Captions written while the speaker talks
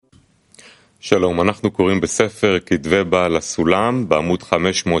שלום, אנחנו קוראים בספר כתבי בעל הסולם בעמוד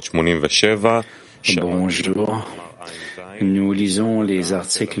 587. Bonjour. Nous lisons les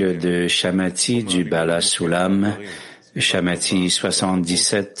articles de Shamati du Baal HaSulam. Shamati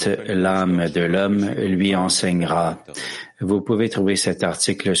 77, l'âme de l'homme lui enseignera. Vous pouvez trouver cet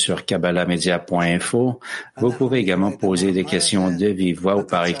article sur KabbalahMedia.info. Vous pouvez également poser des questions de vive voix ou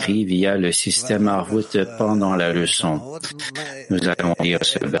par écrit via le système Arvut pendant la leçon. Nous allons lire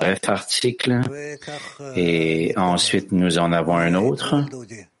ce bref article et ensuite nous en avons un autre.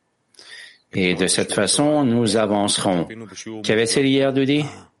 Et de cette façon, nous avancerons. Qu'avait-il hier, Doudi?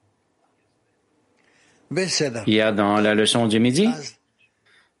 Hier dans la leçon du midi?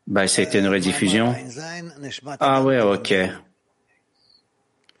 C'était une rediffusion. Ah ouais, ok.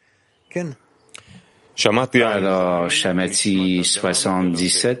 Alors, Shamati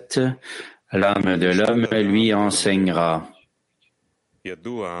 77, l'âme de l'homme lui enseignera.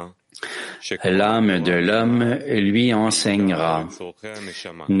 L'âme de l'homme lui enseignera.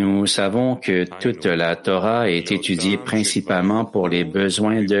 Nous savons que toute la Torah est étudiée principalement pour les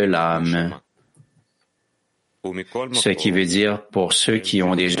besoins de l'âme. Ce qui veut dire pour ceux qui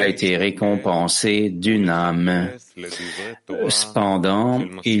ont déjà été récompensés d'une âme. Cependant,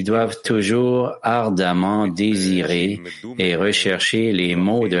 ils doivent toujours ardemment désirer et rechercher les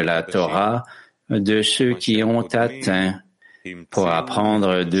mots de la Torah de ceux qui ont atteint pour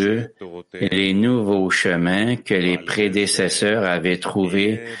apprendre d'eux les nouveaux chemins que les prédécesseurs avaient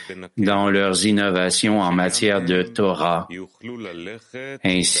trouvés dans leurs innovations en matière de Torah.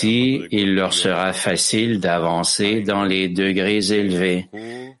 Ainsi, il leur sera facile d'avancer dans les degrés élevés,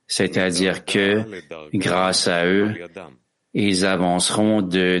 c'est-à-dire que, grâce à eux, ils avanceront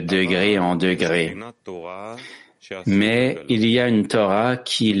de degré en degré. Mais il y a une Torah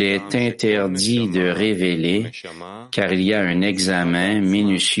qu'il est interdit de révéler, car il y a un examen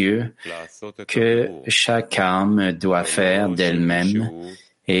minutieux que chaque âme doit faire d'elle-même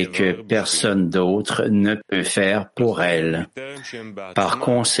et que personne d'autre ne peut faire pour elle. Par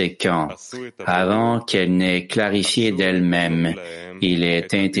conséquent, avant qu'elle n'ait clarifié d'elle-même, il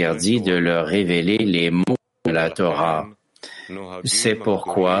est interdit de leur révéler les mots de la Torah. C'est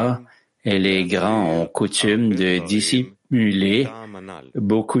pourquoi les grands ont coutume de dissimuler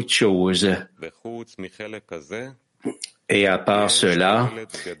beaucoup de choses. Et à part cela,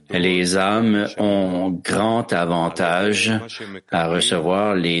 les âmes ont grand avantage à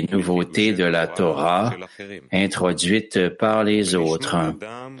recevoir les nouveautés de la Torah introduites par les autres.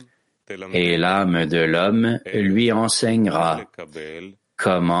 Et l'âme de l'homme lui enseignera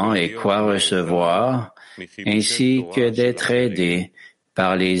comment et quoi recevoir, ainsi que d'être aidé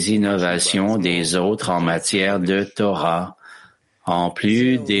par les innovations des autres en matière de Torah, en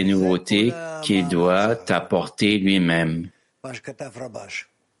plus des nouveautés qu'il doit apporter lui-même.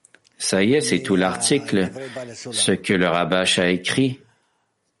 Ça y est, c'est tout l'article, ce que le Rabash a écrit,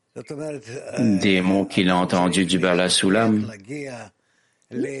 des mots qu'il a entendus du Baal HaSulam.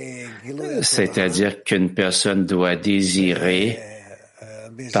 C'est-à-dire qu'une personne doit désirer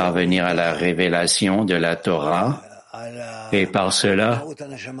parvenir à la révélation de la Torah, et par cela,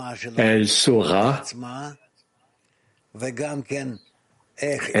 elle saura,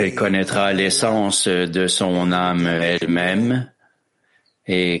 elle connaîtra l'essence de son âme elle-même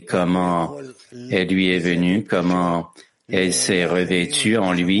et comment elle lui est venue, comment elle s'est revêtue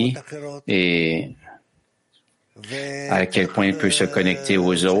en lui et à quel point elle peut se connecter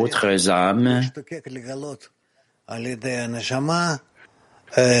aux autres âmes.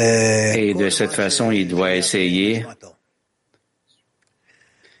 Et de cette façon, il doit essayer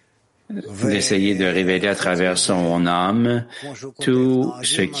de révéler à travers son âme tout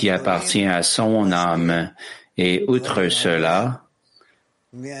ce qui appartient à son âme. Et outre cela,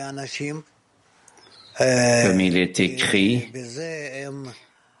 comme il est écrit,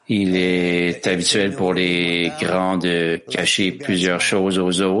 il est habituel pour les grands de cacher plusieurs choses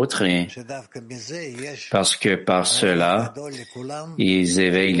aux autres, et parce que par cela, ils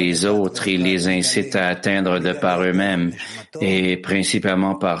éveillent les autres, ils les incitent à atteindre de par eux-mêmes, et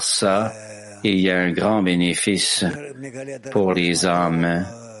principalement par ça, il y a un grand bénéfice pour les âmes,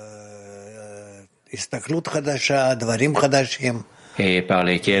 et par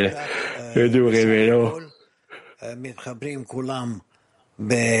lesquels nous révélons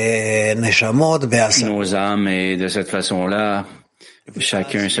nos âmes, et de cette façon-là,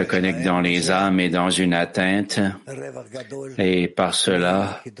 chacun se connecte dans les âmes et dans une atteinte, et par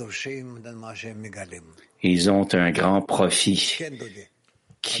cela, ils ont un grand profit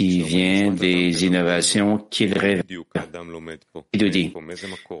qui vient des innovations qu'ils révèlent.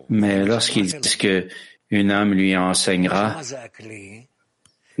 Mais lorsqu'ils disent qu'une âme lui enseignera,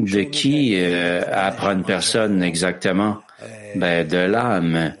 De qui apprend une personne exactement? De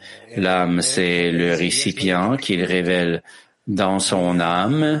l'âme. L'âme, c'est le récipient qu'il révèle dans son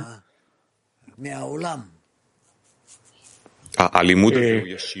âme. Et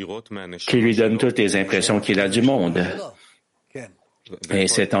qui lui donne toutes les impressions qu'il a du monde. Et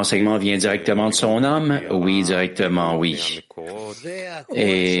cet enseignement vient directement de son âme? Oui, directement, oui.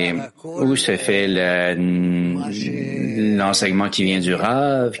 Et où se fait l'enseignement qui vient du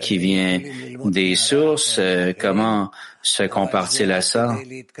Rav, qui vient des sources? Comment se compare-t-il à ça?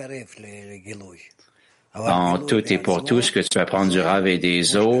 En tout et pour tout, ce que tu apprends du Rav et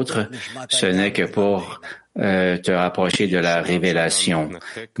des autres, ce n'est que pour te rapprocher de la révélation.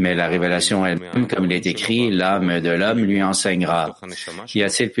 Mais la révélation elle-même, comme il est écrit, l'âme de l'homme lui enseignera. Y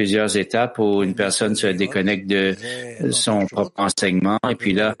a-t-il plusieurs étapes où une personne se déconnecte de son propre enseignement et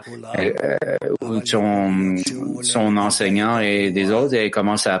puis là, son enseignant et des autres, elle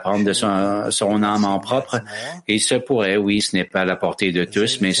commence à apprendre de son âme en propre? Et il se pourrait, oui, ce n'est pas à la portée de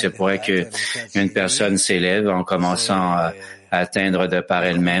tous, mais il se pourrait que une personne s'élève en commençant à atteindre de par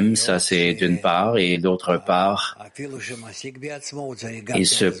elle-même, ça c'est d'une part, et d'autre part, il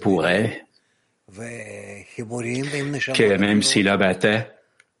se pourrait que même s'il a battait,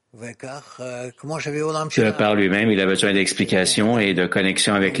 de par lui-même, il a besoin d'explications et de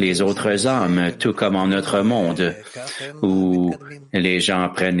connexion avec les autres âmes, tout comme en notre monde, où les gens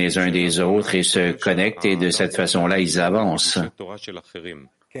apprennent les uns des autres et se connectent et de cette façon-là, ils avancent.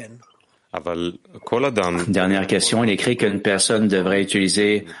 Dernière question, il écrit qu'une personne devrait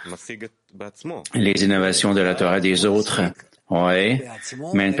utiliser les innovations de la Torah des autres. Oui,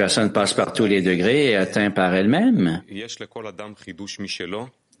 mais une personne passe par tous les degrés et atteint par elle-même.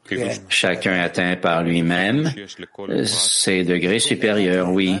 Chacun atteint par lui-même ses degrés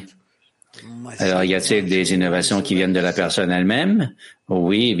supérieurs, oui. Alors, y a-t-il des innovations qui viennent de la personne elle-même?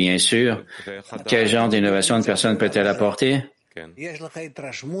 Oui, bien sûr. Quel genre d'innovation une personne peut-elle apporter?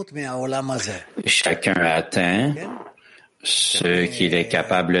 Chacun atteint ce qu'il est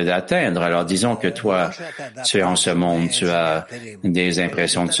capable d'atteindre. Alors disons que toi, tu es en ce monde, tu as des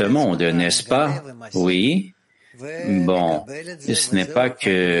impressions de ce monde, n'est-ce pas? Oui. Bon, ce n'est pas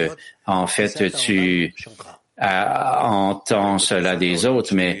que, en fait, tu entends cela des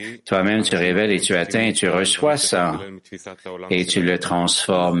autres, mais toi-même tu révèles et tu atteins et tu reçois ça et tu le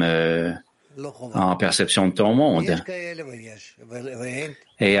transformes en perception de ton monde.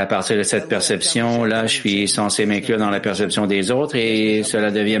 Et à partir de cette perception-là, je suis censé m'inclure dans la perception des autres et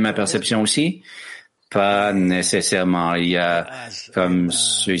cela devient ma perception aussi? Pas nécessairement. Il y a comme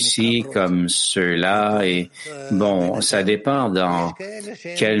ceux-ci, comme ceux-là, et bon, ça dépend dans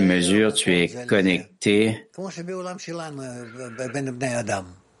quelle mesure tu es connecté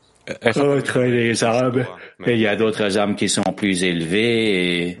entre les âmes. Il y a d'autres âmes qui sont plus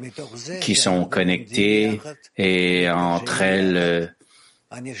élevées et qui sont connectées et entre elles,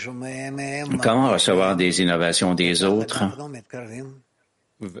 comment recevoir des innovations des autres?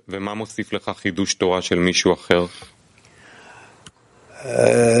 Les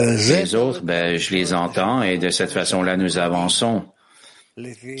autres, je les entends et de cette façon-là, nous avançons.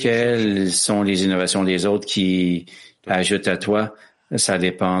 Quelles sont les innovations des autres qui ajoutent à toi? Ça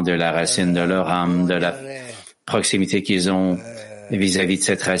dépend de la racine de leur âme, de la proximité qu'ils ont vis-à-vis de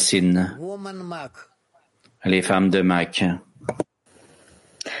cette racine. Les femmes de Mac.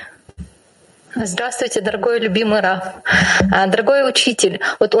 Здравствуйте, дорогой любимый Раф. Дорогой учитель,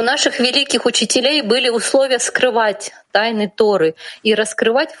 вот у наших великих учителей были условия скрывать тайны Торы и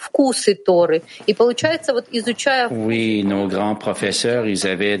раскрывать вкусы Торы. И получается, вот изучая... Oui, nos grands professeurs, ils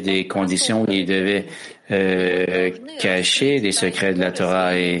avaient des conditions où ils devaient cacher les secrets de la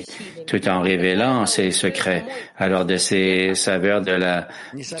Torah et tout en révélant ces secrets. Alors de ces saveurs de la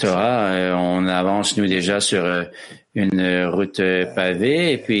Torah, on avance nous déjà sur une route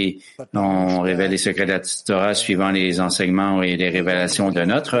pavée et puis on révèle les secrets de la Torah suivant les enseignements et les révélations de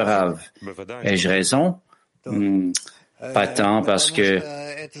notre Rav. Ai-je raison? Pas tant parce que,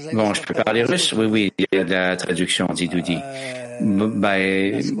 bon, je peux parler russe? Oui, il y a de la traduction, dit Doudi.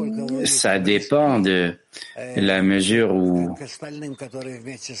 Ça dépend de la mesure où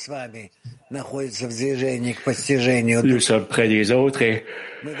nous sommes près des autres et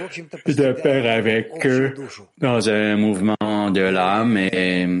de pair avec eux dans un mouvement de l'âme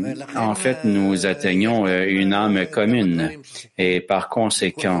et en fait nous atteignons une âme commune et par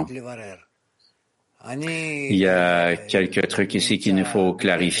conséquent il y a quelques trucs ici qu'il nous faut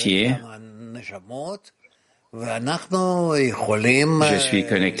clarifier. Je suis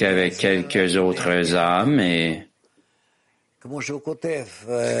connecté avec quelques autres âmes et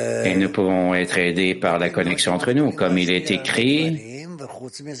nous pouvons être aidés par la connexion entre nous. Comme il est écrit,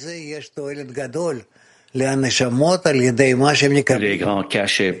 Les grands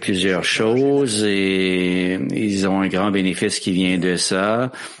cachent plusieurs choses et ils ont un grand bénéfice qui vient de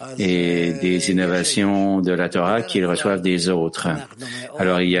ça et des innovations de la Torah qu'ils reçoivent des autres.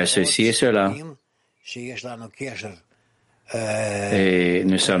 Alors il y a ceci et cela. Et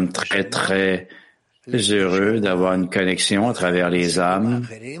nous sommes très, très heureux d'avoir une connexion à travers les âmes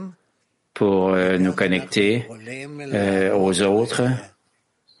pour nous connecter aux autres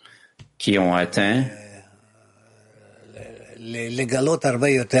qui ont atteint. Et de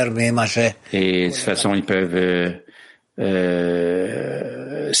toute façon, ils peuvent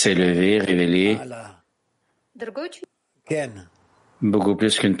s'élever, révéler beaucoup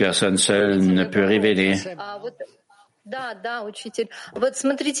plus qu'une personne seule ne peut révéler. Да, учитель. Вот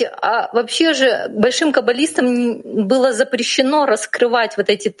смотрите, вообще же большим каббалистам было запрещено раскрывать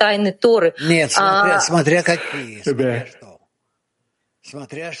вот эти тайны Торы. Нет, смотря какие.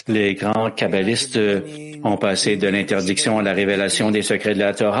 Les grands kabbalistes ont passé de l'interdiction à la révélation des secrets de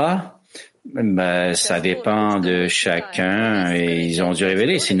la Torah. Ben, ça dépend de chacun et ils ont dû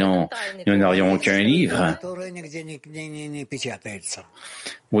révéler, sinon nous n'aurions aucun livre.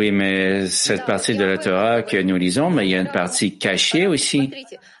 Oui, mais cette partie de la Torah que nous lisons, mais il y a une partie cachée aussi.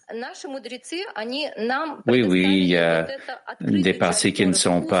 Oui, il y a des parties qui ne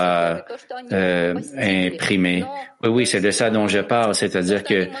sont pas imprimées. Oui, c'est de ça dont je parle, c'est-à-dire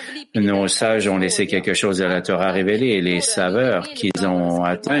que nos sages ont laissé quelque chose de la Torah révélée, les saveurs qu'ils ont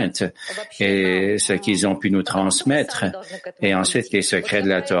atteintes et ce qu'ils ont pu nous transmettre. Et ensuite, les secrets de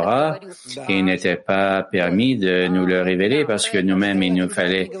la Torah, il n'était pas permis de nous le révéler parce que nous-mêmes, il nous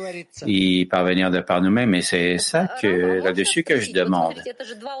fallait y parvenir de par nous-mêmes et c'est ça là-dessus que je demande.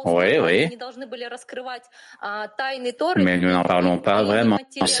 Oui. Mais nous n'en parlons pas vraiment,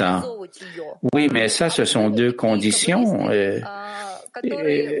 ça. Oui, mais ça, ce sont deux conditions.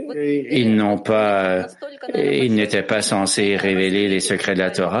 Ils n'étaient pas censés révéler les secrets de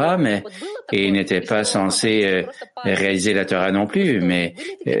la Torah, mais ils n'étaient pas censés réaliser la Torah non plus. Mais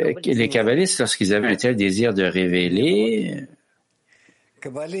les kabbalistes, lorsqu'ils avaient un tel désir de révéler,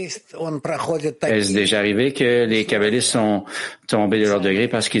 est-ce déjà arrivé que les kabbalistes sont tombés de leur degré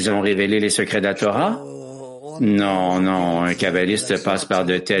parce qu'ils ont révélé les secrets de la Torah? Non, un kabbaliste passe par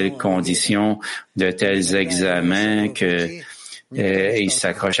de telles conditions, de tels examens que il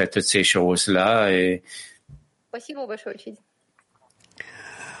s'accroche à toutes ces choses-là et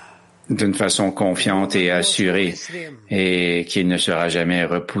d'une façon confiante et assurée et qu'il ne sera jamais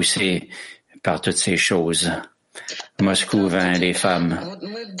repoussé par toutes ces choses. Moscou 20, les femmes.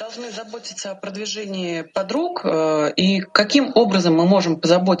 Мы должны заботиться о продвижении подруг, и каким образом мы можем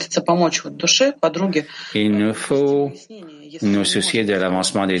позаботиться, помочь душе, подруге? Il nous faut nous soucier de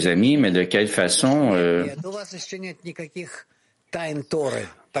l'avancement des amis, mais de quelle façon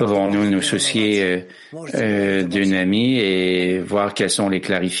pouvons-nous nous soucier d'une amie et voir quelles sont les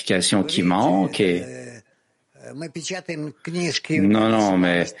clarifications qui manquent Non,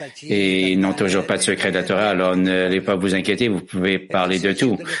 mais ils n'ont toujours pas de secret de la Torah, alors n'allez pas vous inquiéter, vous pouvez parler de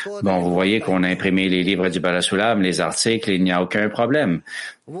tout. Bon, vous voyez qu'on a imprimé les livres du Baal HaSulam, les articles, il n'y a aucun problème.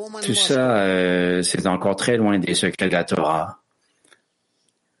 Tout ça, c'est encore très loin des secrets de la Torah.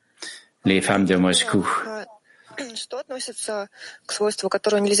 Les femmes de Moscou. Что относится к свойству,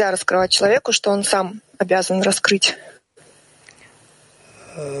 которое нельзя раскрывать человеку, что он сам обязан раскрыть?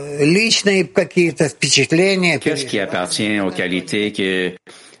 Qu'est-ce qui appartient aux qualités que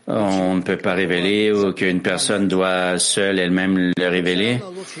on ne peut pas révéler ou qu'une personne doit seule elle-même le révéler?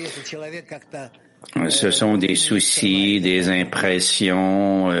 Ce sont des soucis, des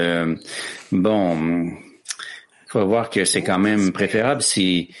impressions. Il faut voir que c'est quand même préférable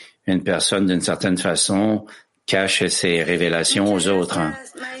si une personne, d'une certaine façon, cache ses révélations aux autres.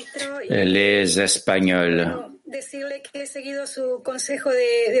 Les Espagnols. Decirle que he seguido su consejo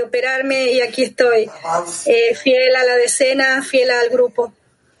de operarme y aquí estoy, fiel a la decena, fiel al grupo.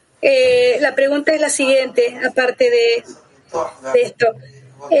 La pregunta es la siguiente, aparte de esto.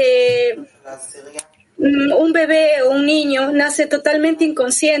 Un bebé o un niño nace totalement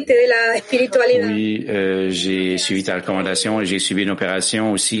inconsciente de la spiritualidad. Oui, j'ai suivi ta recommandation et j'ai suivi une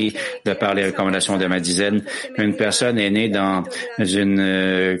opération aussi de par les recommandations de ma dizaine. Une personne est née dans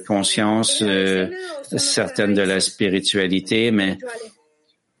une conscience certaine de la spiritualité, mais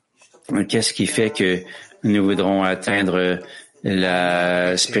qu'est-ce qui fait que nous voudrons atteindre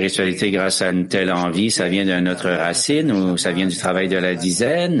la spiritualité grâce à une telle envie? Ça vient de notre racine ou ça vient du travail de la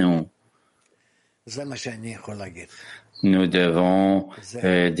dizaine ou... Nous devons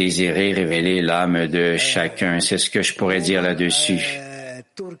désirer révéler l'âme de chacun. C'est ce que je pourrais dire là-dessus.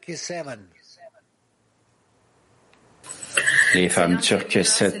 Les femmes turques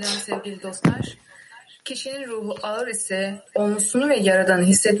 7. Kişinin ruhu ağır ise olmuşunu ve Yaradan'ı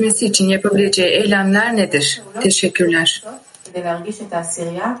hissetmesi için yapabileceği eylemler nedir? Teşekkürler.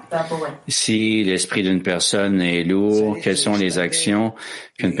 Si l'esprit d'une personne est lourd, quelles sont les actions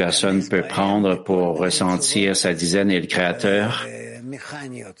qu'une personne peut prendre pour ressentir sa dizaine et le Créateur?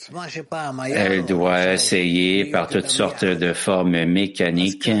 Elle doit essayer par toutes sortes de formes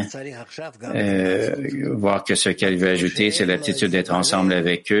mécaniques, voir que ce qu'elle veut ajouter, c'est l'aptitude d'être ensemble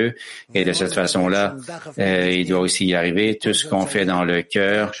avec eux. Et de cette façon-là, il doit aussi y arriver tout ce qu'on fait dans le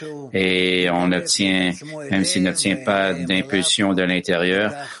cœur et on obtient, même s'il n'obtient pas d'impulsion de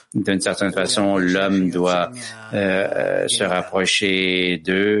l'intérieur, d'une certaine façon, l'homme doit se rapprocher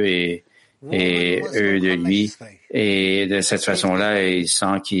d'eux et eux de lui. Et de cette façon-là, il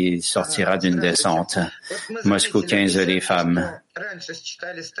sent qu'il sortira d'une descente. Moscou 15, les femmes.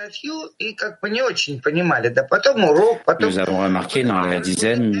 Nous avons remarqué dans la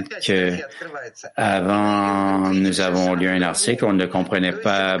dizaine que avant, nous avons lu un article, on ne le comprenait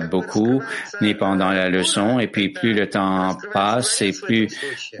pas beaucoup, ni pendant la leçon, et puis plus le temps passe et plus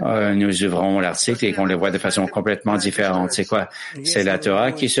nous ouvrons l'article et qu'on le voit de façon complètement différente. C'est quoi? C'est la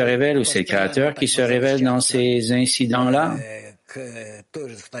Torah qui se révèle ou c'est le Créateur qui se révèle dans ces incidents-là?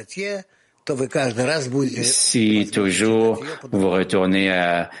 Si toujours vous retournez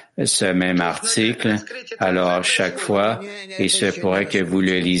à ce même article, alors chaque fois, il se pourrait que vous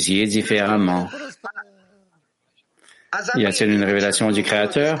le lisiez différemment. Y a-t-il une révélation du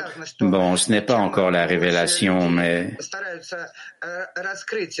Créateur? Bon, ce n'est pas encore la révélation, mais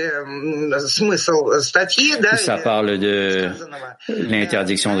ça parle de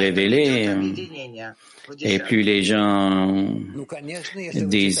l'interdiction de révéler. Et plus les gens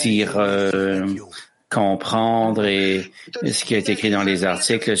désirent comprendre et ce qui est écrit dans les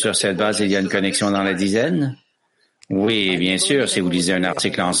articles, sur cette base, il y a une connexion dans la dizaine? Oui, bien sûr, si vous lisez un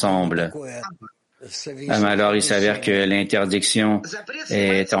article ensemble. Alors, il s'avère que l'interdiction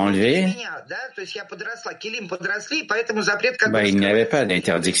est enlevée. Il n'y avait pas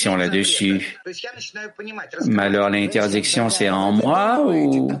d'interdiction là-dessus. Mais alors, l'interdiction, c'est en moi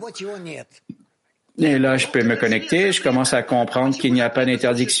ou... Et là, je peux me connecter, je commence à comprendre qu'il n'y a pas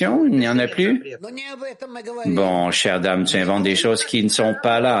d'interdiction, il n'y en a plus. Bon, chère dame, tu inventes des choses qui ne sont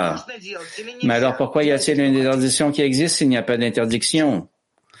pas là. Mais alors, pourquoi y a-t-il une interdiction qui existe s'il n'y a pas d'interdiction?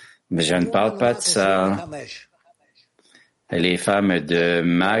 Mais je ne parle pas de ça. Les femmes de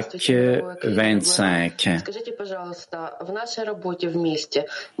Mac 25. Скажите, пожалуйста, в нашей работе вместе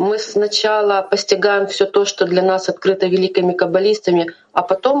мы сначала постигаем все то, что для нас открыто великими каббалистами, а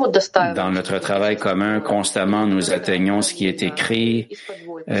потом удостаиваем. Dans notre travail commun, constamment, nous atteignons ce qui est écrit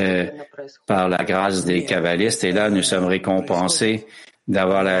par la grâce des kabbalistes, et là, nous sommes récompensés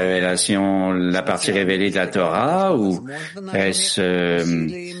d'avoir la révélation, la partie révélée de la Torah, ou est-ce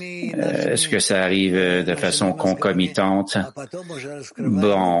que ça arrive de façon concomitante?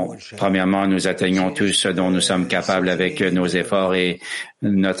 Bon, premièrement, nous atteignons tout ce dont nous sommes capables avec nos efforts et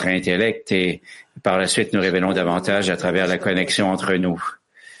notre intellect, et par la suite, nous révélons davantage à travers la connexion entre nous.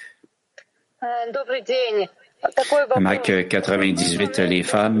 Mac 98, les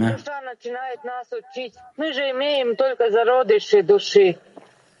femmes.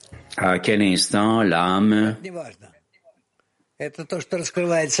 À quel instant l'âme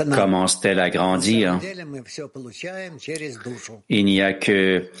commence-t-elle à grandir? Il n'y a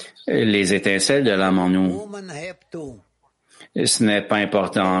que les étincelles de l'âme en nous. Ce n'est pas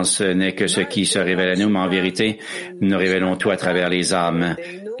important, ce n'est que ce qui se révèle à nous, mais en vérité, nous révélons tout à travers les âmes.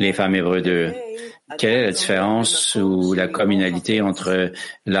 Les femmes Hébreux 2. Quelle est la différence ou la communalité entre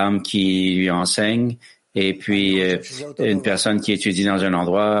l'âme qui lui enseigne et puis une personne qui étudie dans un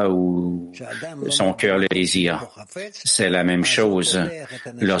endroit où son cœur le désire? C'est la même chose.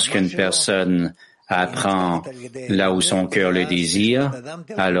 Lorsqu'une personne apprend là où son cœur le désire,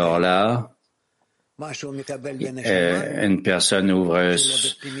 alors là, une personne ouvre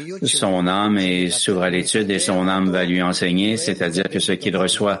son âme et s'ouvre à l'étude et son âme va lui enseigner, c'est-à-dire que ce qu'il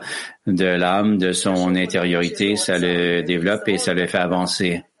reçoit de l'âme, de son intériorité, ça le développe et ça le fait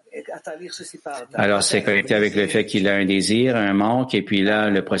avancer. Alors, c'est connecté avec le fait qu'il a un désir, un manque, et puis là,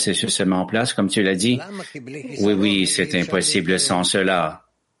 le processus se met en place, comme tu l'as dit. Oui, c'est impossible sans cela.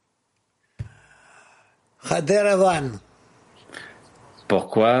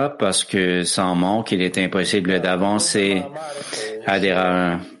 Pourquoi? Parce que sans manque, il est impossible d'avancer.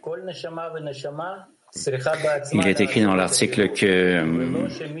 Adhéra 1. Il est écrit dans l'article que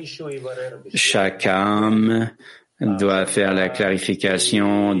chaque âme doit faire la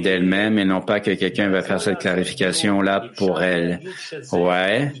clarification d'elle-même et non pas que quelqu'un va faire cette clarification-là pour elle.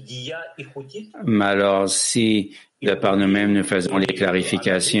 Ouais. Mais alors, si De par nous-mêmes, nous faisons les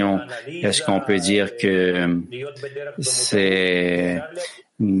clarifications. Est-ce qu'on peut dire que c'est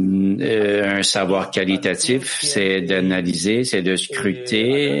un savoir qualitatif, c'est d'analyser, c'est de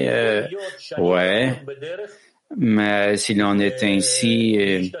scruter? Ouais. Mais s'il en est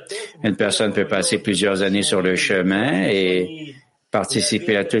ainsi, une personne peut passer plusieurs années sur le chemin et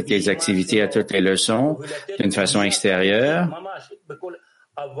participer à toutes les activités, à toutes les leçons d'une façon extérieure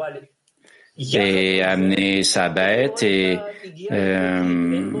et amener sa bête et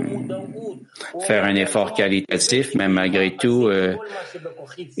faire un effort qualitatif, mais malgré tout,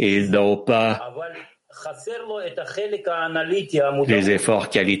 il n'a pas les efforts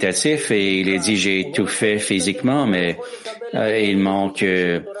qualitatifs et il est dit j'ai tout fait physiquement, mais il manque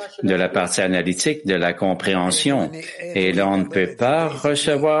de la partie analytique, de la compréhension. Et là, on ne peut pas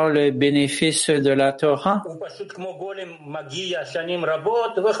recevoir le bénéfice de la Torah.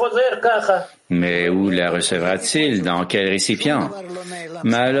 Mais où la recevra-t-il? Dans quel récipient?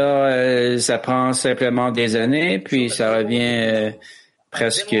 Mais alors, ça prend simplement des années, puis ça revient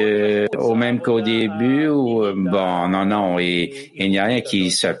presque au même qu'au début, ou bon, non, et il n'y a rien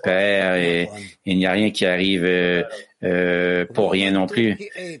qui se perd, et il n'y a rien qui arrive pour rien non plus.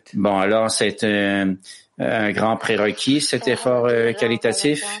 Bon, alors c'est un grand prérequis, cet effort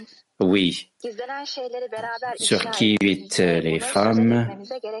qualitatif? Oui. Sur qui 8 les femmes?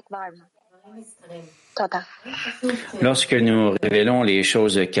 Lorsque nous révélons les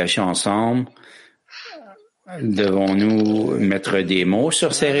choses cachées ensemble, devons-nous mettre des mots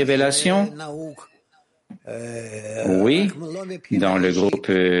sur ces révélations? Oui. Dans le groupe,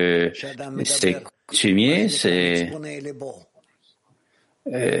 c'est coutumier, ce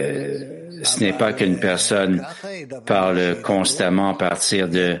n'est pas qu'une personne parle constamment à partir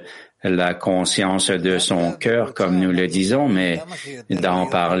de la conscience de son cœur, comme nous le disons, mais d'en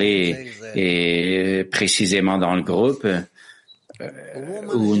parler et précisément dans le groupe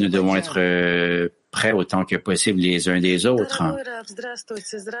où nous devons être près autant que possible les uns des autres.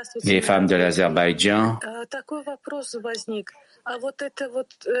 Les femmes de l'Azerbaïdjan. А вот это вот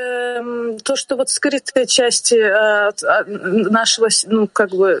то, что вот скрытые части нашего,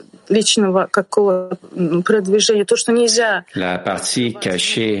 личного какого продвижения, то, что нельзя. La partie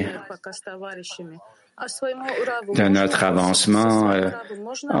cachée de notre avancement,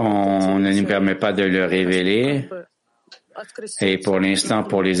 on ne nous permet pas de le révéler. Et pour l'instant,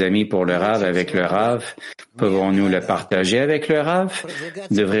 pour les amis, pour le Rav, avec le Rav, pouvons-nous le partager avec le Rav,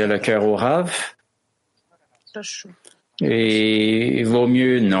 d'ouvrir le cœur au Rav? Et il vaut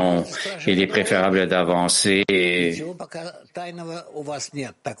mieux non. Il est préférable d'avancer.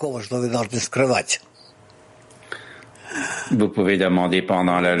 Vous pouvez demander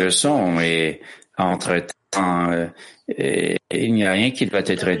pendant la leçon et entre-temps, il n'y a rien qui doit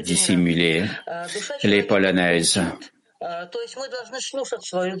être dissimulé. Les Polonaises.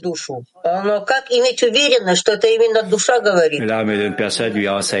 L'âme d'une personne lui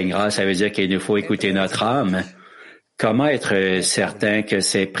enseignera, ça veut dire qu'il nous faut écouter notre âme. Comment être certain que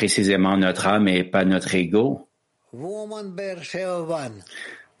c'est précisément notre âme et pas notre ego?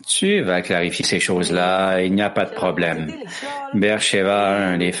 Tu vas clarifier ces choses-là, il n'y a pas de problème.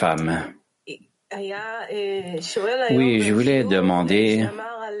 Beersheva, les femmes. Oui, je voulais demander...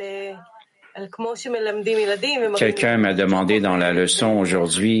 Quelqu'un m'a demandé dans la leçon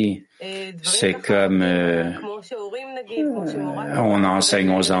aujourd'hui, c'est comme on enseigne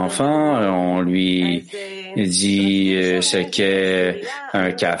aux enfants, on lui dit ce qu'est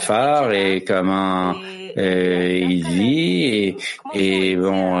un cafard et comment il vit et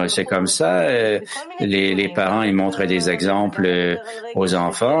bon, c'est comme ça. Les parents, ils montrent des exemples aux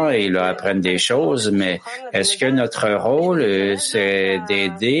enfants et ils leur apprennent des choses, mais est-ce que notre rôle, c'est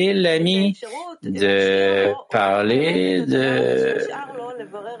d'aider l'ami, de parler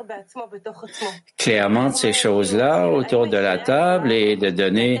clairement de ces choses-là autour de la table et de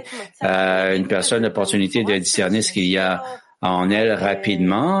donner à une personne l'opportunité de discerner ce qu'il y a en elle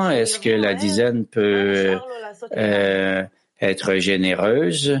rapidement? Est-ce que la dizaine peut être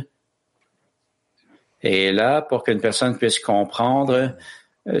généreuse? Et là, pour qu'une personne puisse comprendre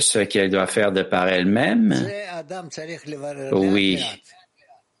ce qu'elle doit faire de par elle-même? Oui.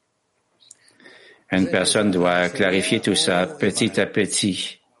 Une personne doit clarifier tout ça petit à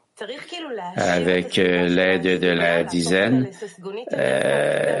petit. Avec l'aide de la dizaine,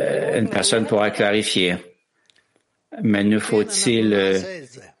 une personne pourra clarifier. Mais nous faut-il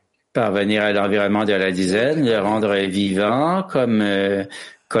parvenir à l'environnement de la dizaine, le rendre vivant,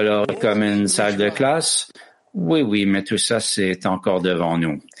 coloré comme une salle de classe? Oui, mais tout ça, c'est encore devant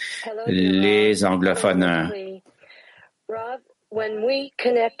nous. Les anglophones.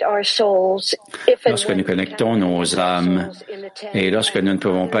 Lorsque nous connectons nos âmes et lorsque nous ne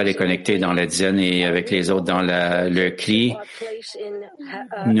pouvons pas les connecter dans la dizaine et avec les autres dans le cli,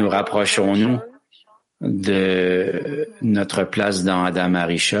 nous rapprochons-nous de notre place dans Adam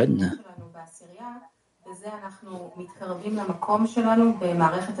Arishon.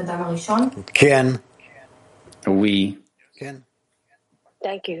 Oui.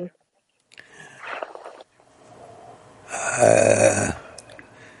 Thank you.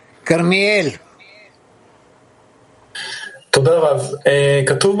 כרמיאל. תודה רב.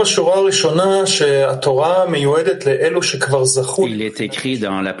 כתוב בשורה הראשונה שהתורה מיועדת לאלו שכבר זכו. Il est écrit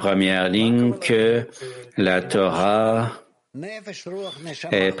dans la première ligne que la Torah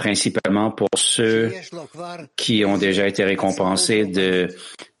est principalement pour ceux qui ont déjà été récompensés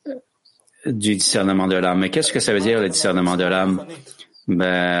du discernement de l'âme. Mais qu'est-ce que ça veut dire le discernement de l'âme?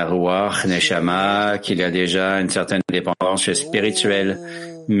 Ruach, Neshama, qu'il a déjà une certaine dépendance spirituelle.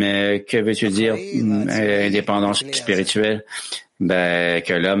 Mais que veux-tu dire, indépendance spirituelle?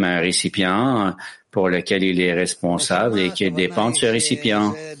 Que l'homme a un récipient pour lequel il est responsable et qu'il dépend de ce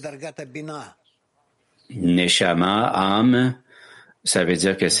récipient. Neshama, âme, ça veut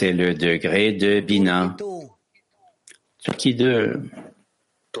dire que c'est le degré de Bina. Qui de...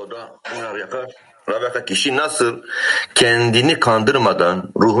 Kişi nasıl kendini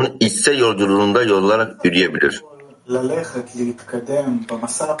kandırmadan ruhun içsel yolculuğunda yollara yürüyebilir?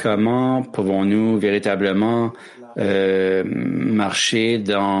 Comment pouvons-nous véritablement marcher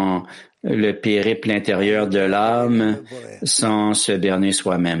dans le périple intérieur de l'âme sans se berner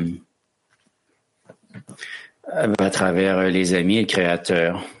soi-même? À travers les amis et le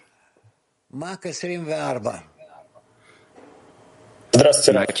Créateur. Mac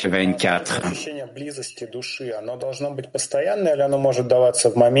 24. Ощущение близости души, оно должно быть постоянное или оно может даваться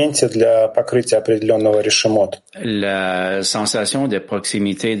в моменте для покрытия определенного решемот? La sensation de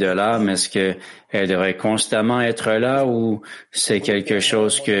proximité de l'âme, est-ce que elle devrait constamment être là ou c'est quelque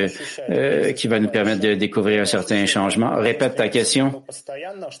chose qui va nous permettre de découvrir un certain changement? Répète ta question.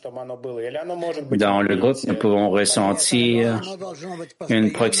 Dans le groupe, nous pouvons ressentir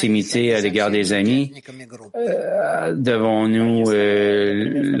une proximité à l'égard des amis. Devons-nous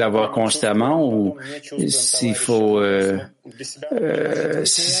l'avoir constamment ou s'il faut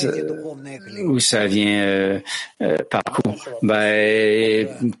où ça vient par coup?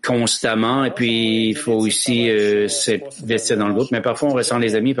 Constamment, et puis il faut aussi s'investir dans le groupe. Mais parfois on ressent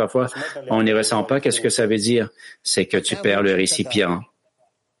les amis, parfois on ne les ressent pas. Qu'est-ce que ça veut dire? C'est que tu perds le récipient.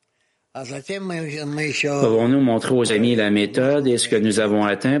 Pouvons-nous montrer aux amis la méthode et ce que nous avons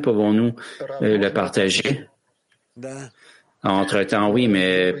atteint? Pouvons-nous le partager? Entre-temps, oui,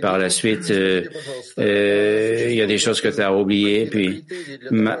 mais par la suite, il y a des choses que tu as oubliées. Puis,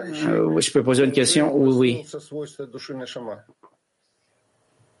 je peux poser une question? Oui.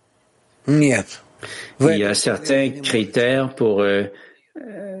 Il y a certains critères pour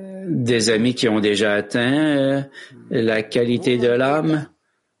des amis qui ont déjà atteint la qualité de l'âme?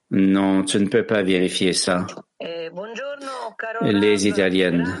 Non, tu ne peux pas vérifier ça. Les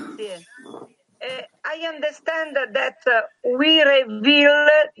Italiennes. I understand that we reveal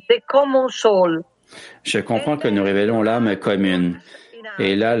the common soul. Je comprends que nous révélons l'âme commune.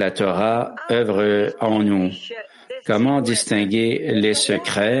 Et là, la Torah œuvre en nous. Comment distinguer les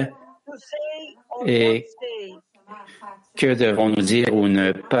secrets et que devons-nous dire ou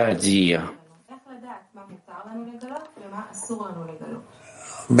ne pas dire?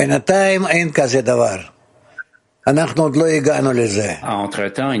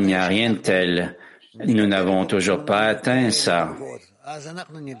 Entre-temps, il n'y a rien de tel. Nous n'avons toujours pas atteint ça.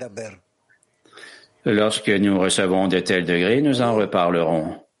 Lorsque nous recevons de tels degrés, nous en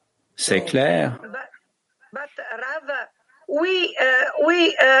reparlerons. C'est clair? But Rav, we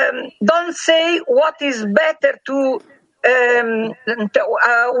don't say what is better to.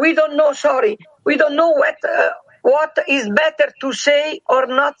 We don't know. Sorry, we don't know what is better to say or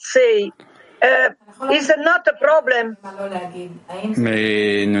not say. Is not a problem.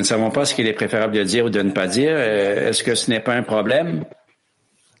 Mais nous ne savons pas ce qu'il est préférable de dire ou de ne pas dire. Est-ce que ce n'est pas un problème?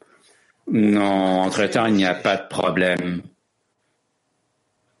 Non, entre-temps, il n'y a pas de problème.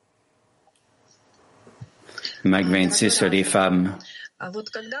 Mac 26, les femmes.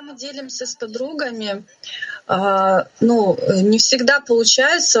 Когда мы делимся с подругами, не всегда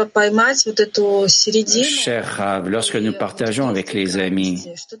получается поймать вот эту середину. Cher Rav, lorsque nous partageons avec les amis,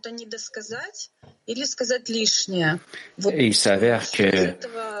 что-то недосказать или сказать лишнее. Il s'avère que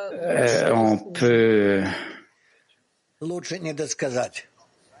on peut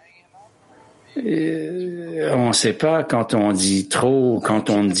On ne sait pas quand on dit trop ou quand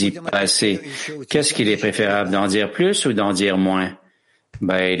on ne dit pas assez. Qu'est-ce qu'il est préférable, d'en dire plus ou d'en dire moins?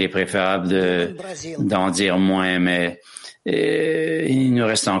 Il est préférable d'en dire moins, mais il nous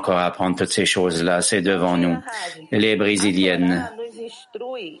reste encore à apprendre toutes ces choses-là. C'est devant nous. Les Brésiliennes.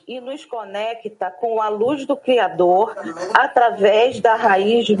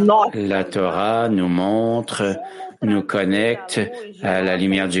 La Torah nous montre, nous connecte à la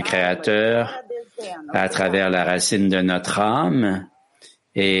lumière du Créateur à travers la racine de notre âme.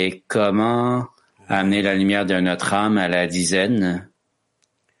 Et comment amener la lumière de notre âme à la dizaine?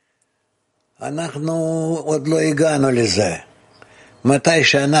 Nous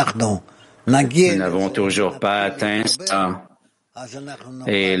n'avons toujours pas atteint ça.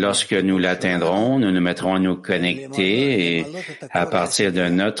 Et lorsque nous l'atteindrons, nous nous mettrons à nous connecter et à partir de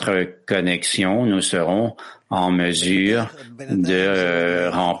notre connexion, nous serons en mesure de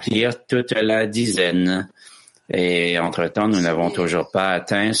remplir toute la dizaine. Et entre-temps, nous n'avons toujours pas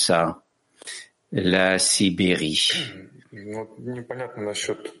atteint ça. La Sibérie. Ce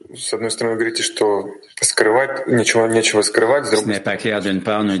n'est pas clair. D'une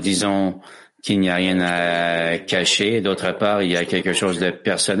part, nous disons qu'il n'y a rien à cacher. D'autre part, il y a quelque chose de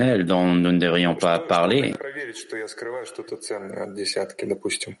personnel dont nous ne devrions pas parler.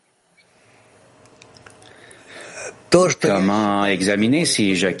 Comment examiner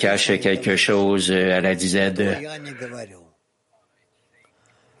si je cache quelque chose à la dizaine?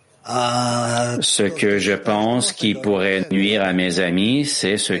 Ce que je pense qui pourrait nuire à mes amis,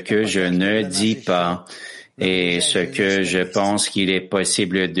 c'est ce que je ne dis pas. Et ce que je pense qu'il est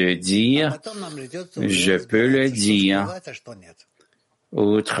possible de dire, je peux le dire.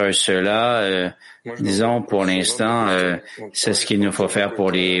 Outre cela, disons pour l'instant, c'est ce qu'il nous faut faire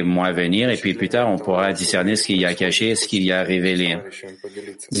pour les mois à venir et puis plus tard, on pourra discerner ce qu'il y a caché et ce qu'il y a révélé.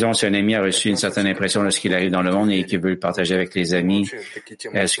 Disons, si un ami a reçu une certaine impression lorsqu'il arrive dans le monde et qu'il veut le partager avec les amis,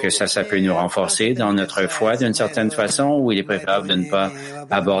 est-ce que ça peut nous renforcer dans notre foi d'une certaine façon ou il est préférable de ne pas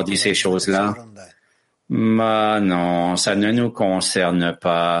aborder ces choses-là? Non, ça ne nous concerne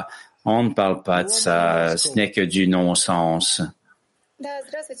pas. On ne parle pas de ça. Ce n'est que du non-sens.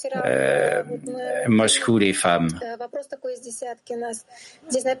 Moscou, les femmes.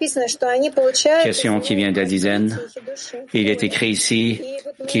 Question qui vient de la dizaine. Il est écrit ici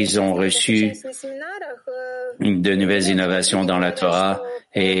qu'ils ont reçu de nouvelles innovations dans la Torah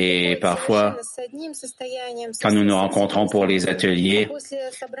et parfois, quand nous nous rencontrons pour les ateliers,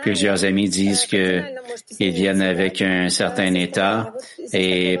 plusieurs amis disent qu'ils viennent avec un certain état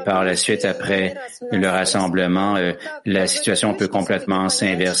et par la suite, après le rassemblement, la situation peut complètement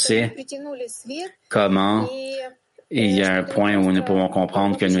s'inverser. Comment? Il y a un point où nous pouvons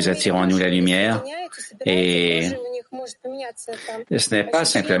comprendre que nous attirons à nous la lumière et ce n'est pas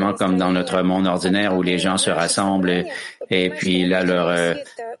simplement comme dans notre monde ordinaire où les gens se rassemblent et puis là, leur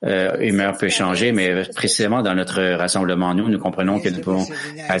humeur peut changer, mais précisément dans notre rassemblement, nous comprenons que nous pouvons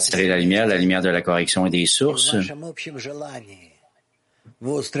attirer la lumière de la correction et des sources.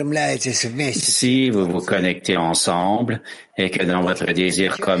 Si vous vous connectez ensemble et que dans votre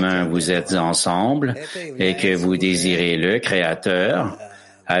désir commun, vous êtes ensemble et que vous désirez le Créateur,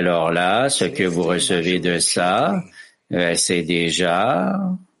 alors là, ce que vous recevez de ça, c'est déjà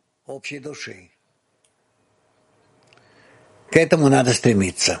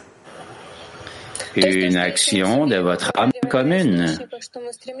une action de votre âme commune.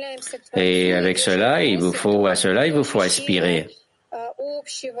 Et avec cela, il vous faut aspirer.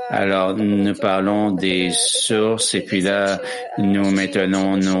 Alors, nous parlons des sources et puis là, nous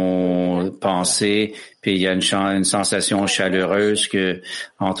maintenons nos pensées, puis il y a une sensation chaleureuse que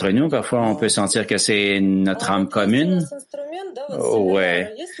entre nous, parfois, on peut sentir que c'est notre âme commune.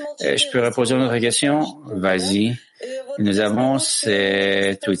 Ouais. Je peux reposer une autre question? Vas-y. Nous avons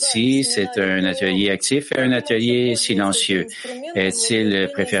cet outil, c'est un atelier actif et un atelier silencieux. Est-il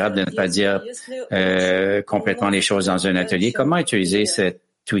préférable de ne pas dire complètement les choses dans un atelier? Comment utiliser cet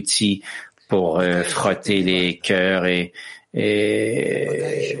outil pour frotter les cœurs et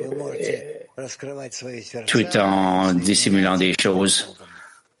tout en dissimulant des choses?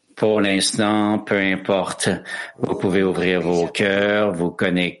 Pour l'instant, peu importe, vous pouvez ouvrir vos cœurs, vous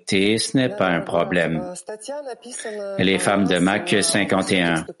connecter, ce n'est pas un problème. Les femmes de Mac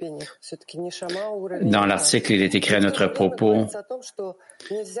 51. Dans l'article, il est écrit à notre propos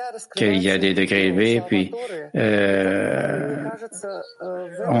qu'il y a des degrés élevés, puis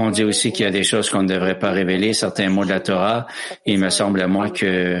on dit aussi qu'il y a des choses qu'on ne devrait pas révéler, certains mots de la Torah. Il me semble à moi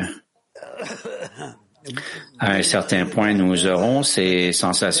que à un certain point, nous aurons ces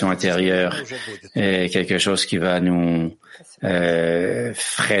sensations intérieures, quelque chose qui va nous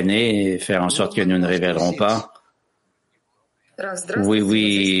freiner, faire en sorte que nous ne révélerons pas.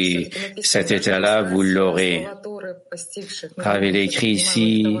 Oui, cet état-là, vous l'aurez. Rav, il est écrit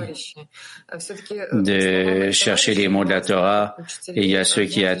ici de chercher les mots de la Torah, et il y a ceux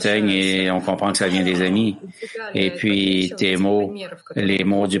qui atteignent et on comprend que ça vient des amis. Et puis tes mots, les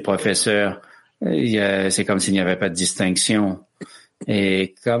mots du professeur, c'est comme s'il n'y avait pas de distinction.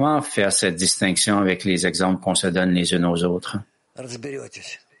 Et comment faire cette distinction avec les exemples qu'on se donne les uns aux autres?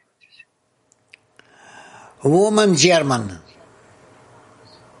 Woman German.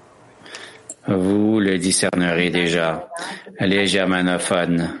 Vous le discernerez déjà. Les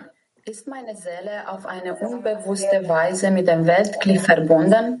germanophones. Ist meine Seele auf eine unbewusste Weise mit dem Weltkli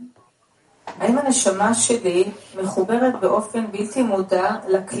verbunden?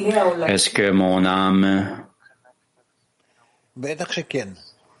 Est-ce que mon âme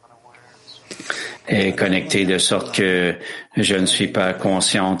est connectée de sorte que je ne suis pas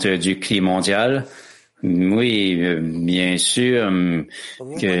consciente du climat mondial? Oui, bien sûr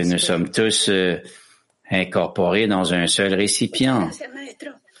que nous sommes tous incorporés dans un seul récipient,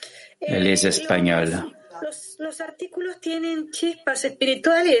 les Espagnols. Los artículos tienen chispas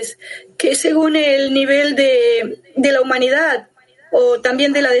espirituales que según el nivel de la humanidad o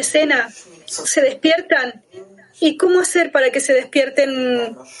también de la decena se despiertan. ¿Y cómo hacer para que se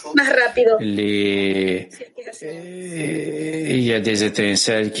despierten más rápido? Il y a des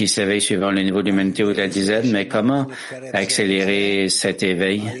étincelles qui s'éveillent suivant le niveau de l'humanité ou de la dizaine, mais comment accélérer cet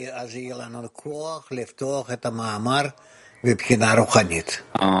éveil?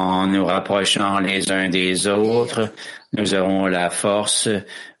 En nous rapprochant les uns des autres, nous aurons la force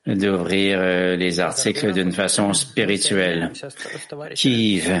d'ouvrir les articles d'une façon spirituelle.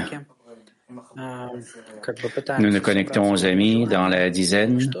 Yves, nous nous connectons aux amis dans la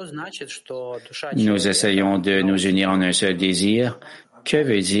dizaine. Nous essayons de nous unir en un seul désir. Que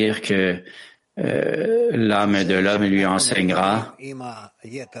veut dire que l'âme de l'homme lui enseignera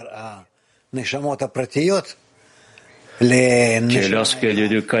que lorsque nous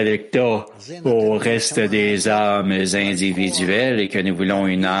nous connectons au reste des âmes individuelles et que nous voulons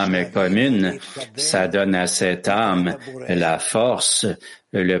une âme commune, ça donne à cette âme la force,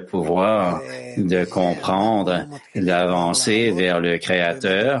 le pouvoir de comprendre, d'avancer vers le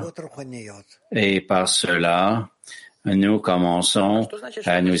Créateur. Et par cela, nous commençons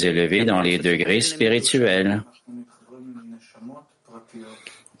à nous élever dans les degrés spirituels.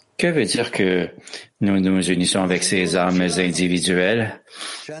 Que veut dire que nous nous unissons avec ces âmes individuelles?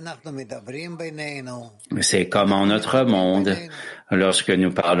 C'est comme en notre monde, lorsque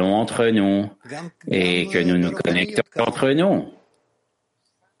nous parlons entre nous et que nous nous connectons entre nous.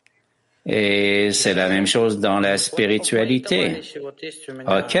 Et c'est la même chose dans la spiritualité.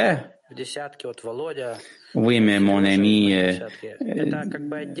 OK. Oui, mais mon ami,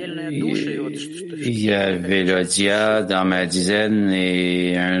 il y a Vélodia dans ma dizaine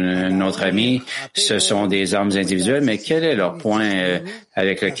et un autre ami. Ce sont des âmes individuelles, mais quel est leur point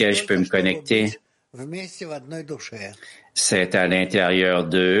avec lequel je peux me connecter? C'est à l'intérieur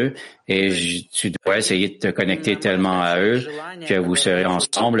d'eux et tu dois essayer de te connecter tellement à eux que vous serez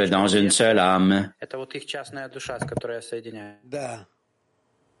ensemble dans une seule âme.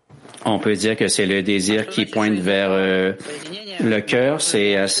 On peut dire que c'est le désir qui pointe vers le cœur,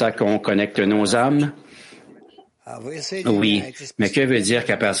 c'est à ça qu'on connecte nos âmes. Oui, mais que veut dire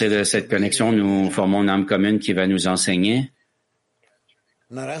qu'à partir de cette connexion, nous formons une âme commune qui va nous enseigner?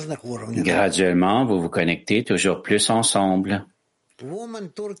 Graduellement, vous vous connectez toujours plus ensemble,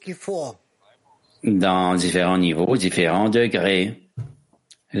 dans différents niveaux, différents degrés.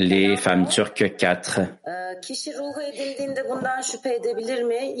 Les femmes turques 4. Kişi ruhu edindiğinde bundan şüphe edebilir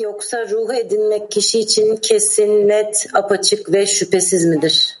mi? Yoksa ruhu edinmek kişi için kesin, net, apaçık ve şüphesiz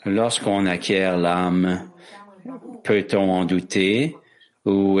midir? Lorsqu'on acquiert l'âme, peut-on en douter?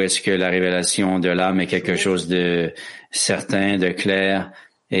 Ou est-ce que la révélation de l'âme est quelque chose de certain, de clair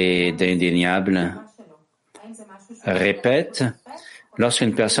et d'indéniable? Répète.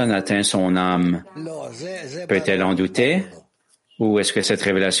 Lorsqu'une personne atteint son âme, peut-elle en douter? Ou est-ce que cette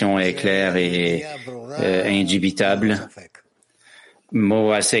révélation est claire et indubitable?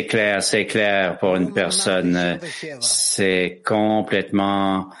 Mot assez clair, c'est clair pour une personne. C'est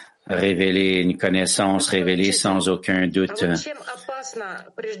complètement révélé, une connaissance révélée sans aucun doute.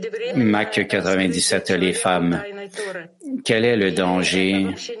 Mac 97, les femmes. Quel est le danger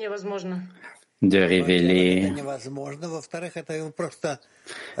de révéler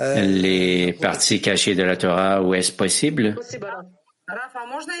les parties cachées de la Torah, où est-ce possible?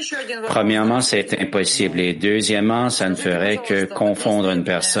 Premièrement, c'est impossible. Et deuxièmement, ça ne ferait que confondre une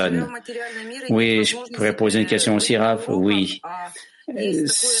personne. Oui, je pourrais poser une question aussi, Rav? Oui.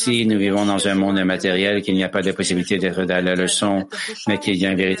 Si nous vivons dans un monde matériel, qu'il n'y a pas de possibilité d'être dans la leçon, mais qu'il y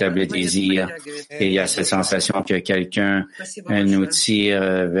a un véritable désir, et il y a cette sensation que quelqu'un nous tire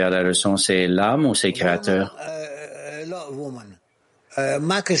vers la leçon, c'est l'âme ou c'est le créateur?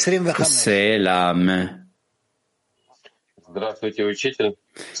 C'est l'âme.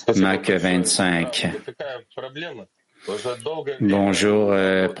 Mac 25. Bonjour,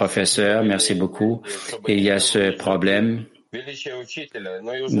 professeur, merci beaucoup. Il y a ce problème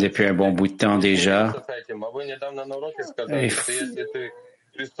depuis un bon bout de temps déjà.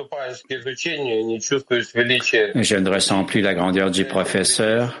 Je ne ressens plus la grandeur du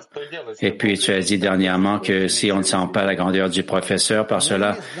professeur. Et puis tu as dit dernièrement que si on ne sent pas la grandeur du professeur, par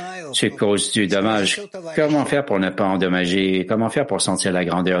cela, tu causes du dommage. Comment faire pour ne pas endommager? Comment faire pour sentir la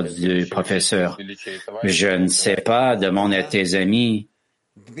grandeur du professeur? Je ne sais pas, demande à tes amis.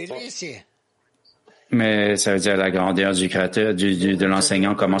 Mais ça veut dire la grandeur du créateur, de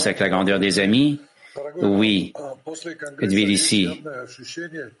l'enseignant commence avec la grandeur des amis? Oui. Tbilissi.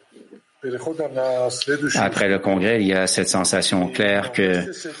 Après le congrès, il y a cette sensation claire que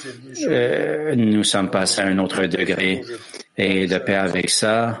nous sommes passés à un autre degré. Et de pair avec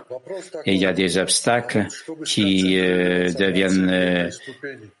ça, il y a des obstacles qui deviennent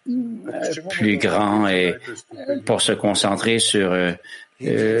plus grands et pour se concentrer sur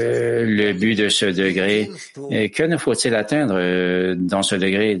le but de ce degré. Et que ne faut-il atteindre dans ce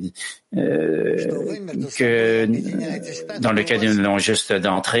degré que dans lequel nous venons juste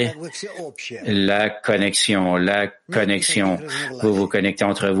d'entrer? La connexion. Vous vous connectez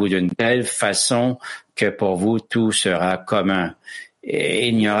entre vous d'une telle façon que pour vous, tout sera commun. Et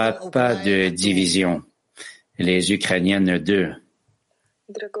il n'y aura pas de division. Les Ukrainiennes 2.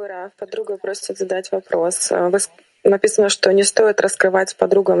 Написано, что не стоит раскрывать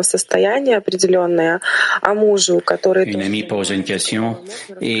подругам состояние определенное, а мужу, который... Une amie pose une question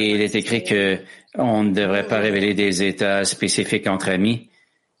et il est écrit que on ne devrait pas révéler des états spécifiques entre amis,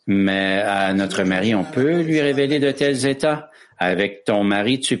 mais à notre mari, on peut lui révéler de tels états. Avec ton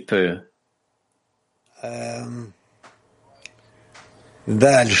mari, tu peux.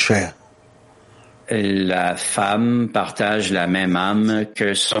 La femme partage la même âme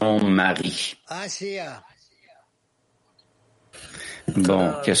que son mari.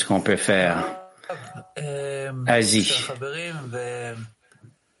 Bon, qu'est-ce qu'on peut faire? Asie.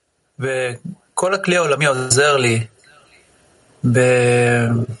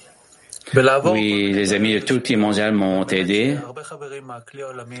 Oui, les amis de tout le climat mondial m'ont aidé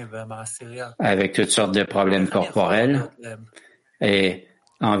avec toutes sortes de problèmes corporels. Et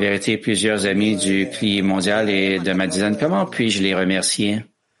en vérité, plusieurs amis du CLI mondial et de ma dizaine, comment puis-je les remercier?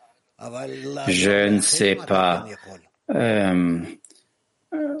 Je ne sais pas.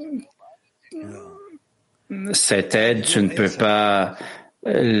 Cette aide, tu ne peux pas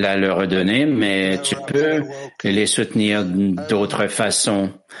la leur redonner, mais tu peux les soutenir d'autres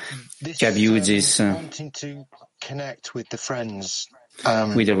façons. Kabiudis.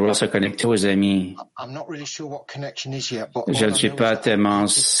 Oui, de vouloir se connecter aux amis. Je ne suis pas tellement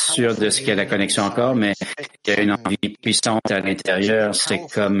sûr de ce qu'est la connexion encore, mais il y a une envie puissante à l'intérieur. C'est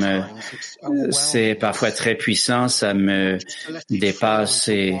comme, c'est parfois très puissant, ça me dépasse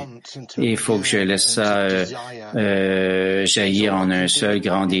et il faut que je laisse ça jaillir en un seul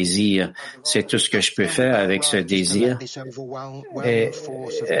grand désir. C'est tout ce que je peux faire avec ce désir. Et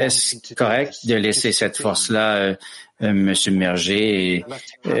est-ce correct de laisser cette force-là me submerger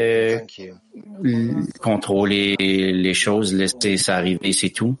et contrôler les choses, laisser ça arriver,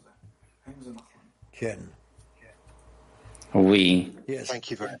 c'est tout? Oui.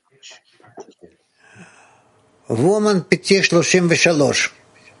 Woman PT 33.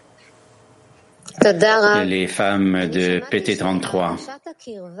 Les femmes de PT33.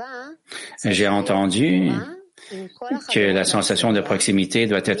 J'ai entendu que la sensation de proximité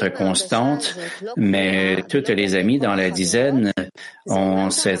doit être constante, mais toutes les amies dans la dizaine ont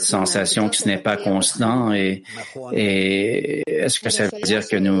cette sensation que ce n'est pas constant et est-ce que ça veut dire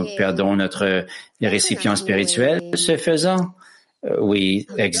que nous perdons notre récipient spirituel ce faisant? Oui,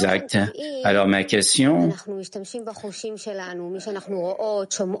 exact. Alors ma question,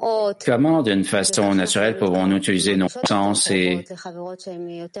 comment d'une façon naturelle pouvons-nous utiliser nos sens et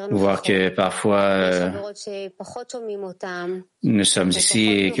voir que parfois nous sommes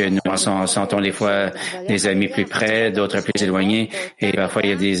ici et que nous sentons des fois des amis plus près, d'autres plus éloignés et parfois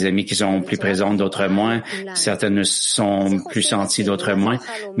il y a des amis qui sont plus présents, d'autres moins. Certaines sont plus senties, d'autres moins,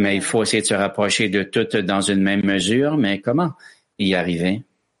 mais il faut essayer de se rapprocher de toutes dans une même mesure. Mais comment? y arriver?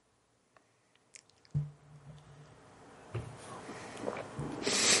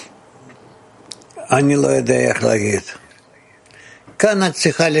 אני לא יודע איך להגיד. כאן את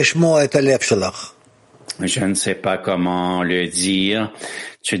צריכה לשמוע את הלב שלך. Je ne sais pas comment le dire.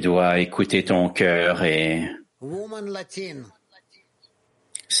 Tu dois écouter ton cœur et Woman Latin.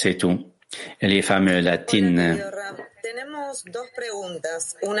 c'est tout. Les femmes latines. Tenemos dos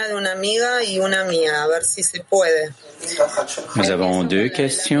preguntas, una de una amiga y una mía, a ver si se puede. Nous avons deux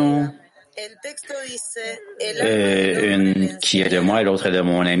questions. Une qui est de moi et l'autre est de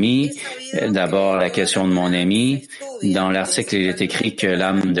mon ami. D'abord, la question de mon ami. Dans l'article, il est écrit que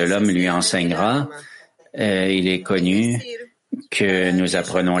l'âme de l'homme lui enseignera. Il est connu que nous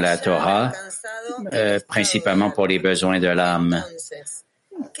apprenons la Torah, principalement pour les besoins de l'âme.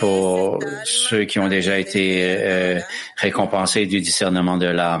 Pour ceux qui ont déjà été récompensés du discernement de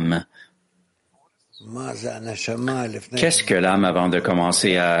l'âme. Qu'est-ce que l'âme avant de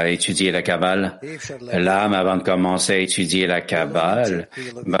commencer à étudier la Kabbale? L'âme avant de commencer à étudier la Kabbale,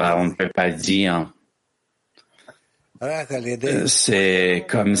 on ne peut pas dire. C'est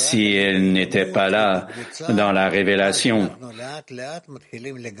comme si elle n'était pas là dans la révélation.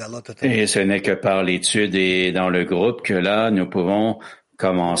 Et ce n'est que par l'étude et dans le groupe que là, nous pouvons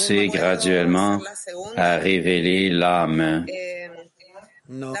commencer graduellement à révéler l'âme.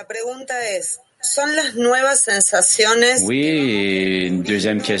 Oui, et une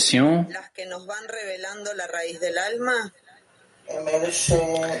deuxième question.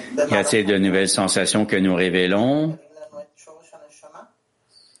 Y a-t-il de nouvelles sensations que nous révélons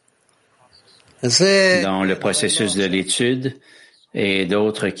dans le processus de l'étude et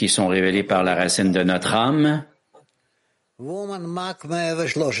d'autres qui sont révélées par la racine de notre âme? Ouais,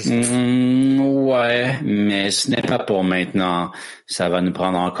 mais ce n'est pas pour maintenant. Ça va nous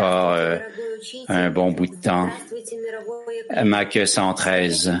prendre encore un bon bout de temps. Mac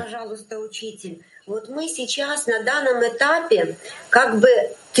 113. Вот мы сейчас на данном этапе как бы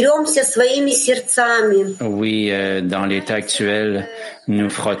трёмся своими сердцами. Oui, dans l'état actuel, nous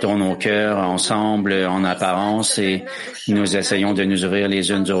frottons nos cœurs ensemble en apparence et nous essayons de nous ouvrir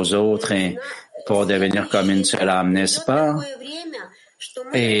les unes aux autres et pour devenir comme une seule âme, n'est-ce pas?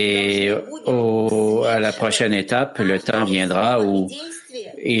 Et à la prochaine étape, le temps viendra où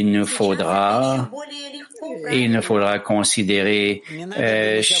il nous faudra considérer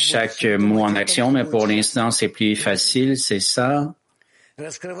chaque mot en action, mais pour l'instant, c'est plus facile, c'est ça?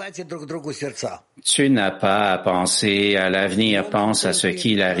 Tu n'as pas à penser à l'avenir, pense à ce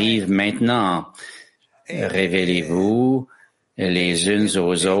qu'il arrive maintenant. Révélez-vous les unes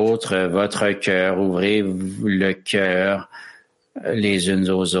aux autres, votre cœur, ouvrez le cœur les unes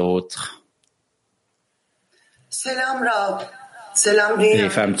aux autres. Selam Rab. Selam Dünya. Les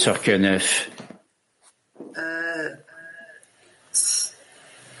femmes turques 9.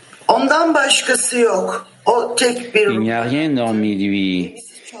 Ondan başkası yok. O tek bir. Il n'y a rien hormis lui.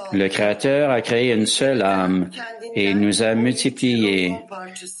 Le Créateur a créé une seule âme et nous a multipliés.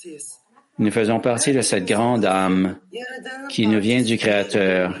 Nous faisons partie de cette grande âme qui nous vient du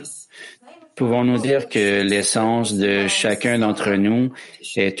Créateur. Pouvons-nous dire que l'essence de chacun d'entre nous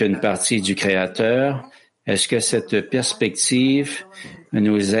est une partie du Créateur? Est-ce que cette perspective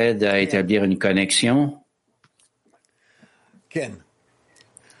nous aide à établir une connexion?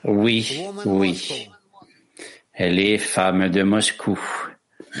 Oui, oui. Elle est femme de Moscou.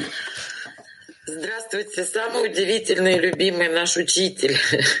 Здравствуйте, самый удивительный и любимый наш учитель.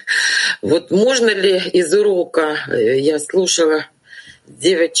 Вот можно ли из урока, я слушала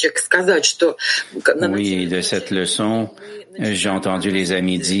девочек сказать, что... Oui, de cette leçon, j'ai entendu les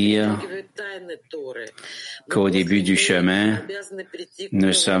amis dire qu'au début du chemin,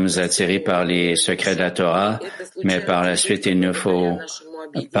 nous sommes attirés par les secrets de la Torah, mais par la suite, il nous faut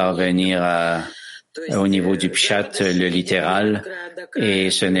parvenir au niveau du pshat, le littéral, et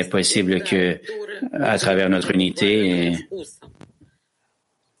ce n'est possible que à travers notre unité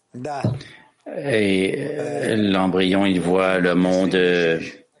et l'embryon, il voit le monde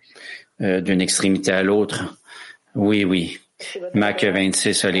d'une extrémité à l'autre. Oui, oui. Mac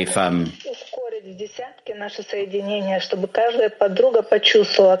 26, les femmes.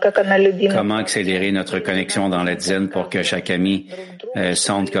 Comment accélérer notre connexion dans la dizaine pour que chaque amie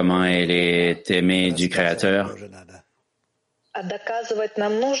sente comment elle est aimée du Créateur?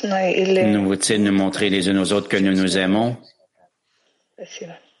 Nous faut-il nous montrer les unes aux autres que nous nous aimons?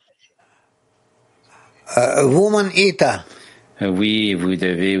 Oui, vous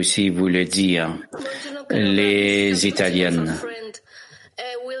devez aussi vous le dire. Les Italiennes.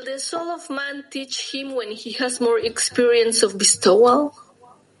 Will the soul of man teach him when he has more experience of bestowal?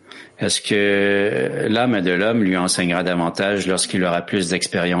 Est-ce que l'âme de l'homme lui enseignera davantage lorsqu'il aura plus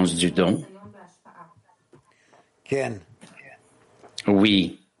d'expérience du don?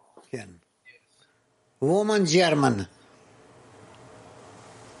 Oui. Woman German.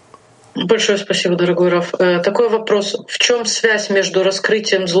 Большое спасибо, дорогой Раф. Такой вопрос. В чем связь между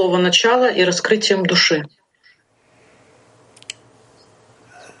раскрытием злого начала и раскрытием души?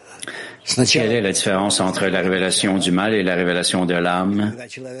 Quelle est la différence entre la révélation du mal et la révélation de l'âme?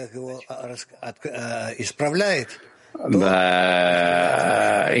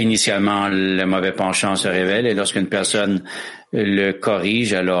 Initialement, le mauvais penchant se révèle et lorsqu'une personne le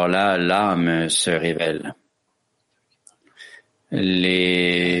corrige, alors là, l'âme se révèle.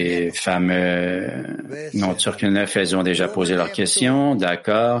 Les femmes non turques 9, elles ont déjà posé leurs questions,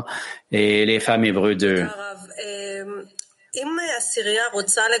 d'accord. Et les femmes hébreux 2.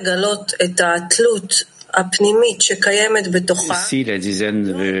 Si la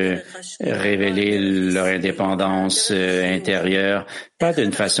dizaine veut révéler leur indépendance intérieure, pas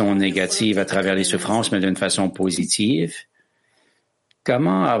d'une façon négative à travers les souffrances, mais d'une façon positive,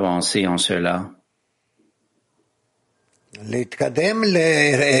 comment avancer en cela? להתקדם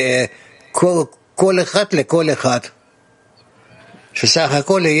כל אחד לכל אחד. שסך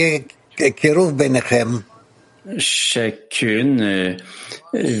הכל יהיה קירוב ביניכם. Chacune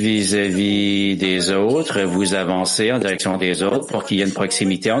vis-à-vis des autres, vous avancez en direction des autres pour qu'il y ait une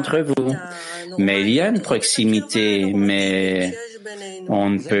proximité entre vous. Mais il y a une proximité, mais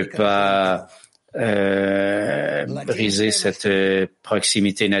on ne peut pas briser cette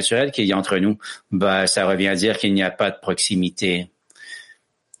proximité naturelle qu'il y a entre nous. Ça revient à dire qu'il n'y a pas de proximité.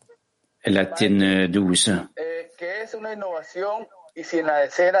 Latine 12. ¿Qué es una innovación y si en la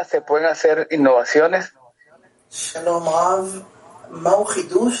escena se pueden hacer innovaciones?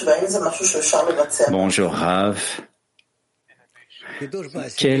 Bonjour Rav.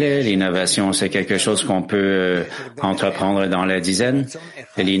 Quelle est l'innovation? C'est quelque chose qu'on peut entreprendre dans la dizaine.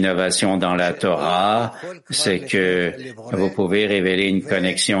 L'innovation dans la Torah, c'est que vous pouvez révéler une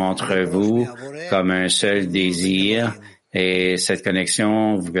connexion entre vous comme un seul désir et cette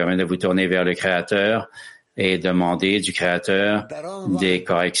connexion vous permet de vous tourner vers le Créateur et demander du Créateur des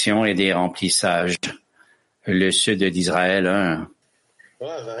corrections et des remplissages. Le sud d'Israël 1.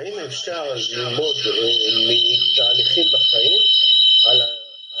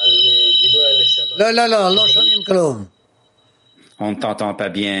 On ne t'entend pas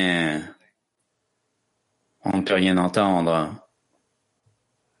bien. On ne peut rien entendre.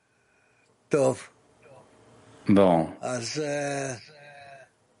 Bon.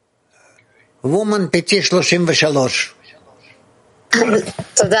 Woman PT 33.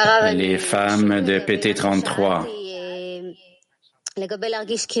 Les femmes de PT33.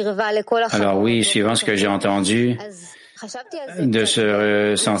 Alors oui, suivant ce que j'ai entendu, de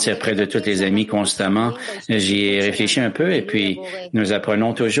se sentir près de tous les amis constamment, j'y ai réfléchi un peu et puis nous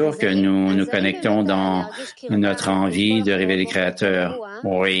apprenons toujours que nous nous connectons dans notre envie de révéler le Créateur.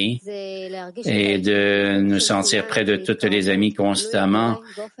 Oui. Et de nous sentir près de tous les amis constamment.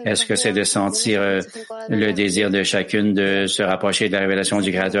 Est-ce que c'est de sentir le désir de chacune de se rapprocher de la révélation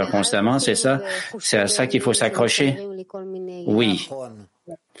du Créateur constamment? C'est ça? C'est à ça qu'il faut s'accrocher? Oui.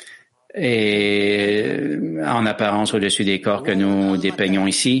 Et en apparence au-dessus des corps que nous dépeignons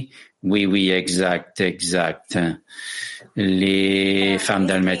ici? Oui, exact. Les femmes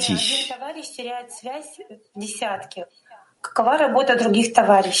d'Almaty.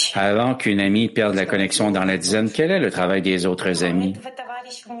 Avant qu'une amie perde la connexion dans la dizaine, quel est le travail des autres amis?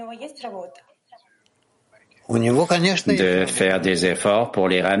 De faire des efforts pour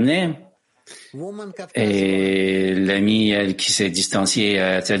les ramener. Et l'amie, elle, qui s'est distanciée,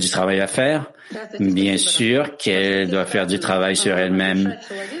 a-t-elle du travail à faire? Bien sûr qu'elle doit faire du travail sur elle-même.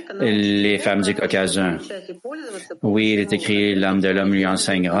 Les femmes du Caucase 1. Oui, il est écrit, l'âme de l'homme lui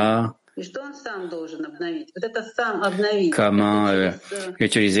enseignera comment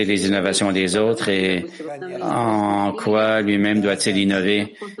utiliser les innovations des autres et en quoi lui-même doit-il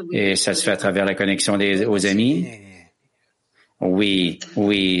innover. Et ça se fait à travers la connexion aux amis. Oui,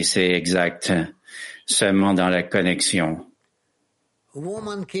 c'est exact. Seulement dans la connexion.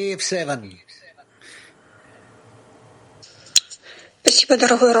 Спасибо,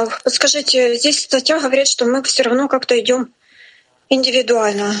 дорогой Рав. Подскажите, здесь статья говорит, что мы все равно как-то идем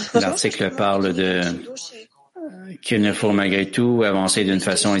индивидуально. L'article parle qu'il ne faut malgré tout avancer d'une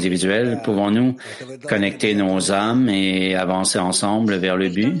façon individuelle. Pouvons-nous connecter nos âmes et avancer ensemble vers le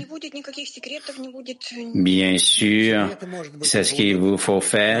but? Bien sûr, c'est ce qu'il vous faut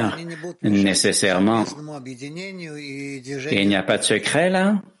faire nécessairement. Et il n'y a pas de secret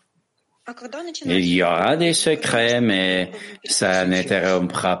là? Il y aura des secrets, mais ça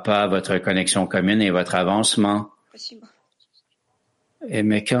n'interrompra pas votre connexion commune et votre avancement.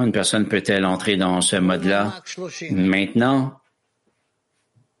 Mais quand une personne peut-elle entrer dans ce mode-là? Maintenant,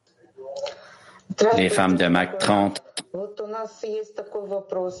 les femmes de Mac 30.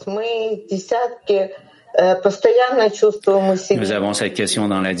 Nous avons cette question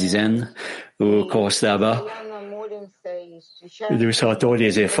dans la dizaine au cours là-bas. Nous sentons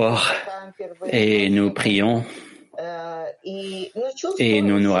les efforts et nous prions et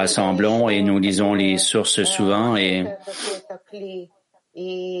nous nous rassemblons et nous lisons les sources souvent et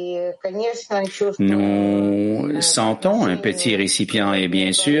nous sentons un petit récipient et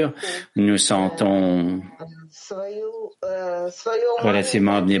bien sûr, nous sentons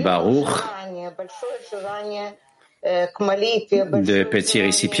relativement Bnei Baruch de petits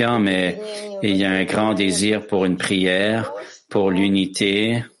récipients, mais il y a un grand désir pour une prière, pour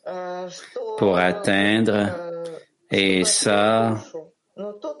l'unité, pour atteindre, et ça,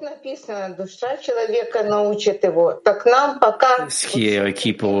 ce qui est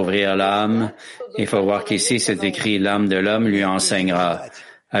requis pour ouvrir l'âme, il faut voir qu'ici c'est écrit l'âme de l'homme lui enseignera.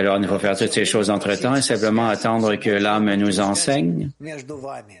 Alors il faut faire toutes ces choses entre-temps et simplement attendre que l'âme nous enseigne.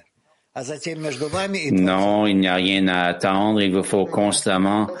 Non, il n'y a rien à attendre. Il vous faut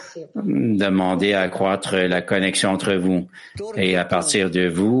constamment demander à accroître la connexion entre vous et à partir de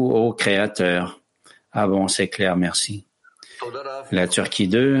vous au Créateur. Ah bon, c'est clair, merci. La Turquie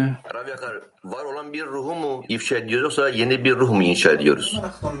 2.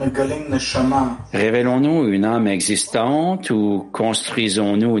 Révélons-nous une âme existante ou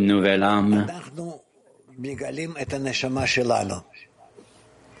construisons-nous une nouvelle âme?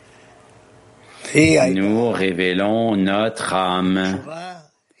 Nous révélons notre âme.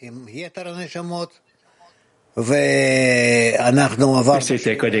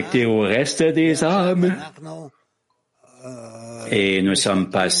 C'était connecté au reste des âmes. Et nous sommes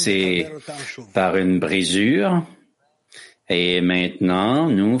passés par une brisure. Et maintenant,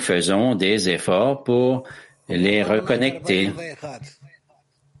 nous faisons des efforts pour les reconnecter.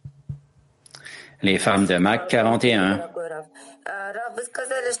 Les femmes de Mac 41.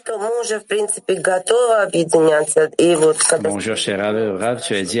 Bonjour, cher Rav,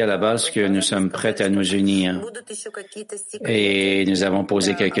 tu as dit à la base que nous sommes prêts à nous unir. Et nous avons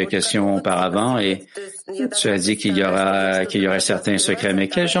posé quelques questions auparavant et tu as dit qu'il y aurait certains secrets. Mais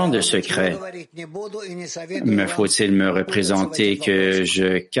quel genre de secrets? Me faut-il me représenter que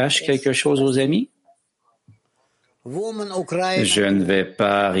je cache quelque chose aux amis? Je ne vais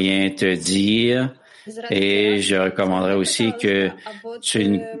pas rien te dire. Et je recommanderais aussi que tu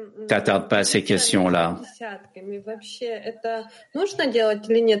ne t'attardes pas à ces questions-là.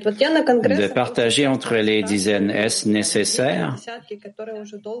 De partager entre les dizaines, est-ce nécessaire?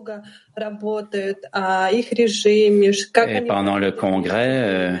 Et pendant le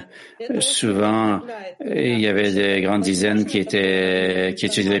congrès, souvent, il y avait des grandes dizaines qui étudiaient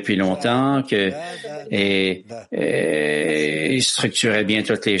depuis longtemps, et ils structuraient bien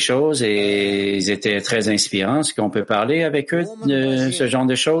toutes les choses et ils étaient très inspirants. Est-ce qu'on peut parler avec eux de ce genre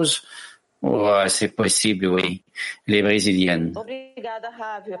de choses? Oh, c'est possible, oui. Les Brésiliennes. Obrigada,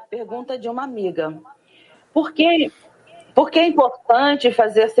 Ravi. Pergunta de uma amiga. Por que é importante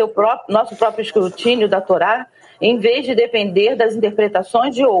fazer nosso próprio escrutínio da Torá em vez de depender das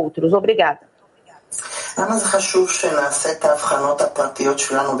interpretações de outros? Obrigada.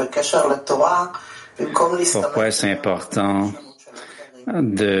 Pourquoi c'est important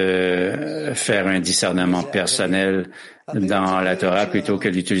de faire un discernement personnel dans la Torah plutôt que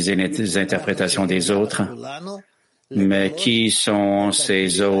d'utiliser les interprétations des autres? Mais qui sont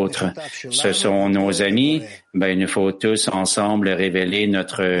ces autres? Ce sont nos amis. Il nous faut tous ensemble révéler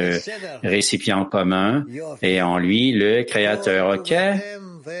notre récipient commun et en lui le Créateur. OK?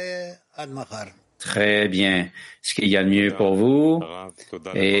 Très bien. Ce qu'il y a de mieux pour vous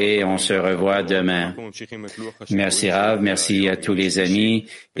et on se revoit demain. Merci Rav, merci à tous les amis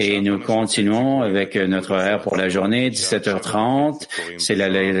et nous continuons avec notre horaire pour la journée, 17h30, c'est la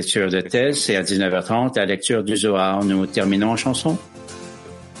lecture de thèse et à 19h30 la lecture du Zohar. Nous terminons en chanson.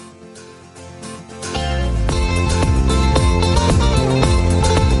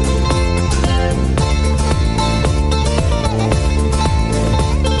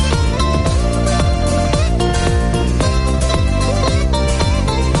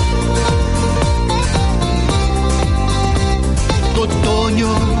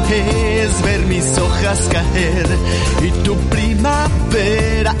 Caer y tu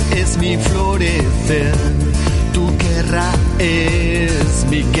primavera es mi florecer, tu guerra es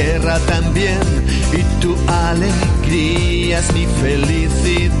mi guerra también, y tu alegría es mi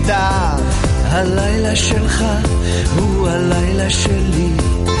felicidad. הלילה שלך הוא הלילה שלי,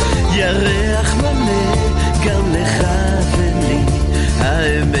 ירח מלא גם לך ולי,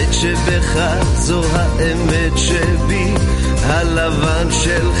 האמת שבך זו האמת שבי, הלבן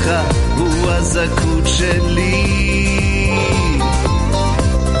שלך הוא הזכות שלי.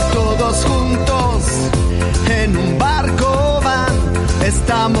 Todos juntos en un barco van,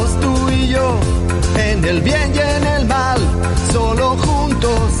 estamos tú y yo, en el bien y en el mal, solo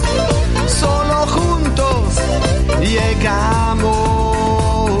juntos llegamos.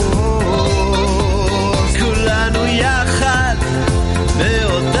 כולנו יחד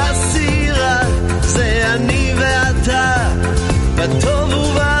באותה סירה, זה אני ואתה, בטוב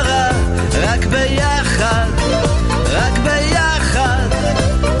וברע, רק ביחד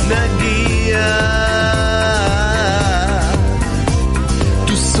נגיע.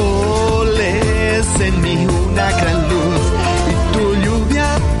 Tú soles en mí una gran luz, y tu lluvia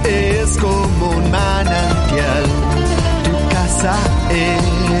es como un manantial. Tu casa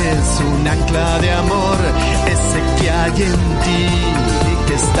es un ancla de amor, ese que hay en ti y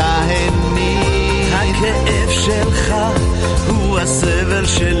que está en mí. הכאב שלך הוא הסבל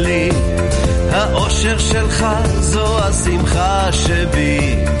שלי, האושר שלך זו השמחה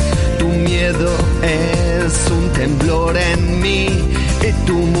שבי. Tu miedo es un temblor en mí, y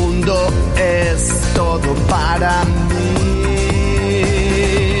tu mundo es todo para mí.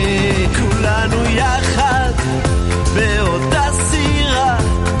 כולנו יחד באותה סירה,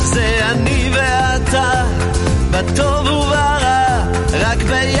 זה אני ואתה, בטוב וברע, רק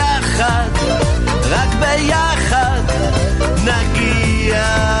ביחד נגיע.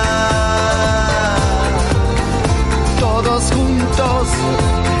 Todos juntos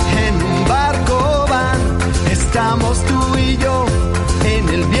en un barco van, estamos tú y yo, en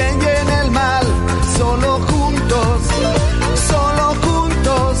el bien y en el mal, solo juntos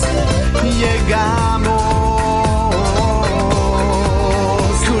llegamos.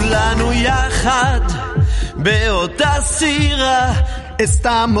 כולנו יחד באותה סירה,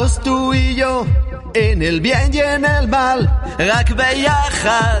 estamos tú y yo, en el bien y en el mal, רק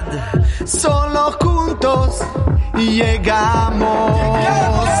ביחד, solo juntos llegamos.